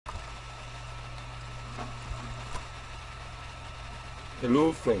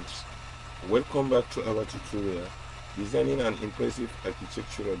Hello friends, welcome back to our tutorial designing an impressive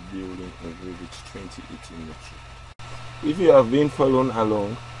architectural building in Revit 2018 Metro. If you have been following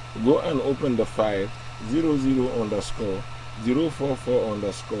along, go and open the file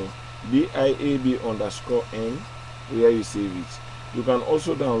 00_044_DIAB_N where you save it. You can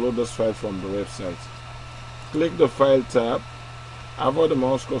also download this file from the website. Click the File tab, hover the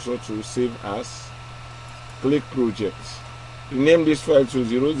mouse cursor to Save As, click Projects. Rename this file to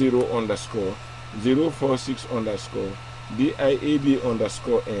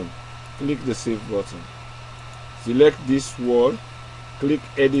 00_046_DIAB_N. Click the Save button. Select this wall, click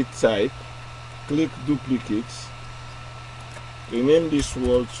Edit Type, click Duplicate. Rename this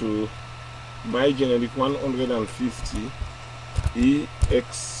wall to My Generic 150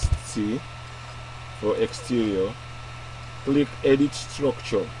 EXT for exterior. Click Edit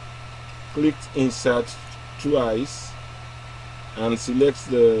Structure. Click Insert twice and select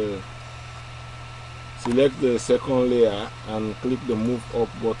the second layer and click the Move Up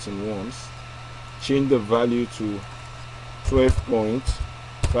button once. Change the value to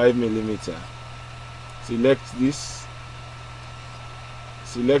 12.5 mm. Select this.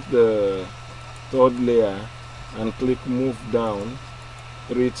 Select the third layer and click Move Down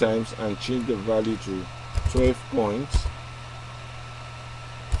 3 times and change the value to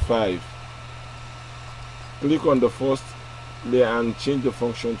 12.5. Click on the first layer and change the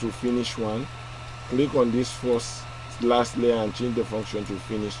function to Finish 1. Click on this last layer and change the function to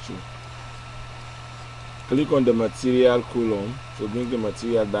Finish 2. Click on the material column to bring the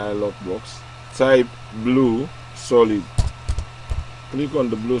material dialog box. Type blue solid. Click on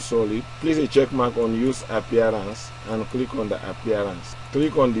the blue solid. Place a check mark on Use Appearance and click on the appearance.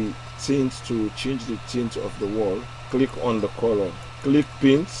 Click on the tint to change the tint of the wall. Click on the color. Click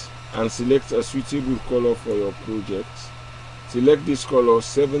Paint and select a suitable color for your project. Select this color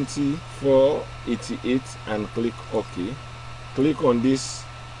 7488 and click OK. Click on this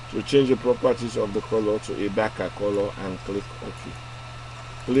to change the properties of the color to a darker color and click OK.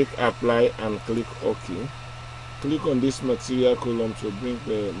 Click Apply and click OK. Click on this material column to bring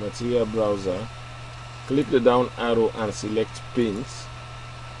the material browser. Click the down arrow and select Paint.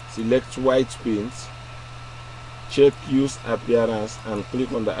 Select White Paint. Check Use Appearance and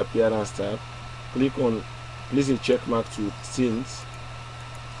click on the Appearance tab. Place a check mark to Tint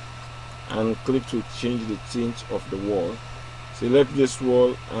and click to change the tint of the wall. Select this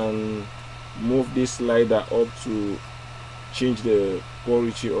wall and move this slider up to change the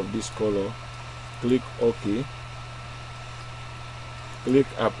quality of this color. Click OK. Click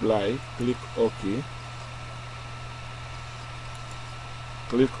Apply. Click OK.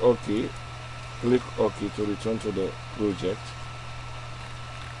 Click OK. Click OK to return to the project.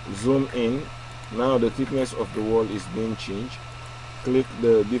 Zoom in. Now the thickness of the wall is being changed. Click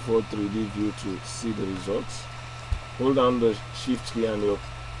the default 3D view to see the results. Hold down the Shift key and your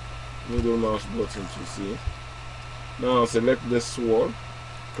middle mouse button to see. Now select this wall.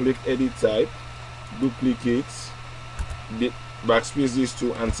 Click Edit Type. Duplicate. Backspace these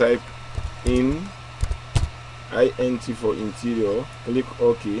two and type in INT for interior. Click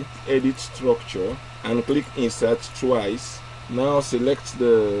OK. Edit Structure and click Insert twice. Now select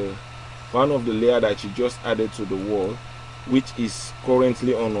one of the layer that you just added to the wall, which is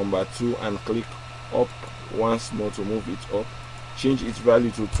currently on number 2, and click up once more to move it up. Change its value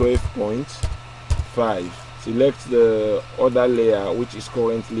to 12.5. Select the other layer which is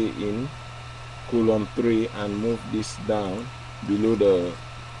currently in column 3 and move this down below the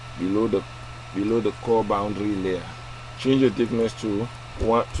core boundary layer. Change the thickness to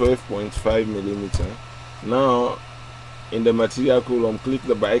 12.5 mm. Now in the material column, click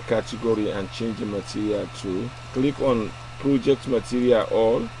the by category and change the material to. Click on Project Material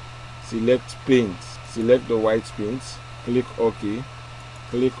All. Select Paint. Select the white paint. Click OK.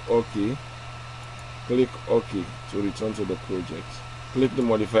 Click OK. Click OK to return to the project. Click the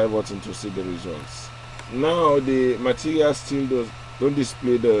Modify button to see the results. Now the material still don't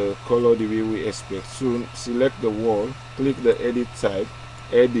display the color the way we expect. So select the wall. Click the Edit Type.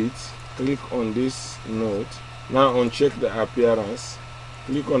 Edit. Click on this node. Now uncheck the appearance.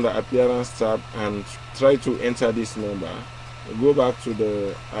 Click on the appearance tab and try to enter this number. Go back to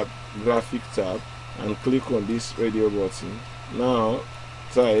the graphic tab and click on this radio button. Now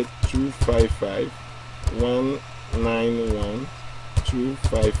type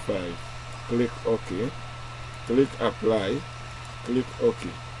 255.191.255. Click OK. Click Apply. Click OK.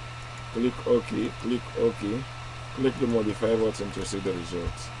 Click OK. Click OK. Click the Modify button to see the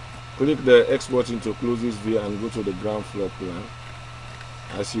results. Click the X button to close this view and go to the ground floor plan.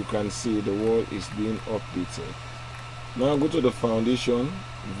 As you can see, the wall is being updated. Now go to the foundation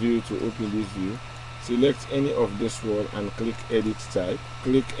view to open this view. Select any of this wall and click edit type.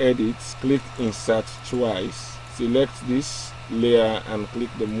 Click edit, click insert twice. Select this layer and click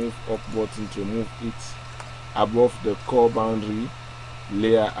the move up button to move it above the core boundary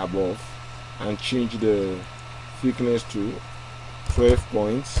layer above, and change the thickness to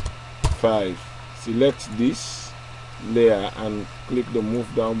 12.5. Select this layer and click the move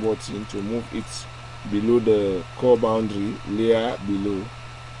down button to move it below the core boundary layer below,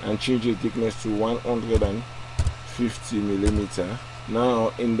 and change the thickness to 150 millimeter.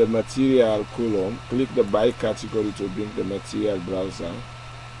 Now in the material column, click the by category to bring the material browser.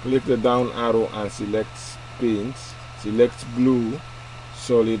 Click the down arrow and select paint. Select blue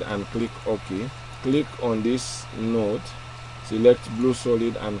solid and click OK. Click on this node, select blue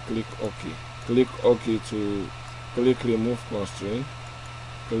solid and click OK. Click OK to click remove constraint.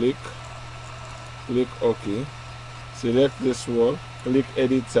 Click OK. Select this wall, click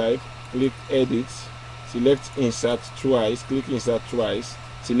edit type, click edit, select insert twice, click insert twice,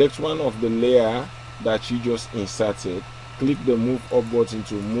 select one of the layer that you just inserted, click the move up button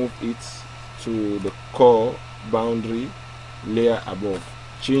to move it to the core boundary layer above.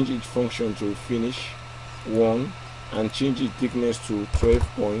 Change its function to finish 1 and change its thickness to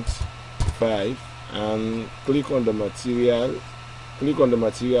 12.5, and click on the material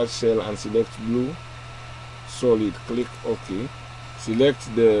cell and select blue solid. Click OK.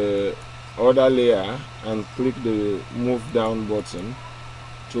 Select the other layer and click the move down button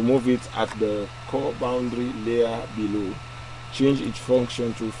to move it at the core boundary layer below. Change its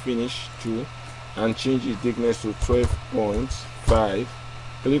function to finish 2 and change its thickness to 12.5.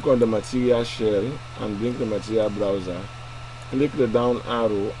 Click on the material shell and bring the material browser. Click the down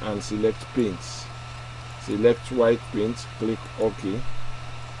arrow and select paints. Select white paint, click OK.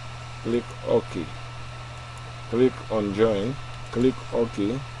 Click OK. Click on join, click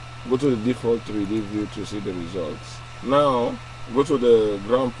OK. Go to the default 3D view to see the results. Now go to the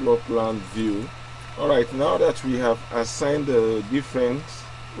ground floor plan view. Alright, now that we have assigned the difference,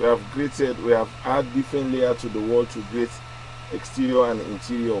 we have added different layers to the wall to create exterior and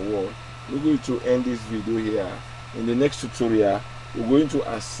interior wall. We're going to end this video here. In the next tutorial, we're going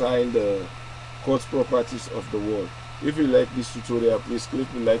to assign the cut properties of the wall. If you like this tutorial, please click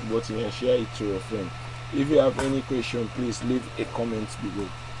the like button and share it to your friend. If you have any question, please leave a comment below.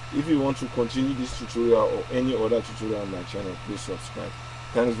 If you want to continue this tutorial or any other tutorial on my channel, please subscribe.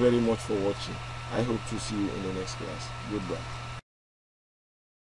 Thanks very much for watching. I hope to see you in the next class. Goodbye.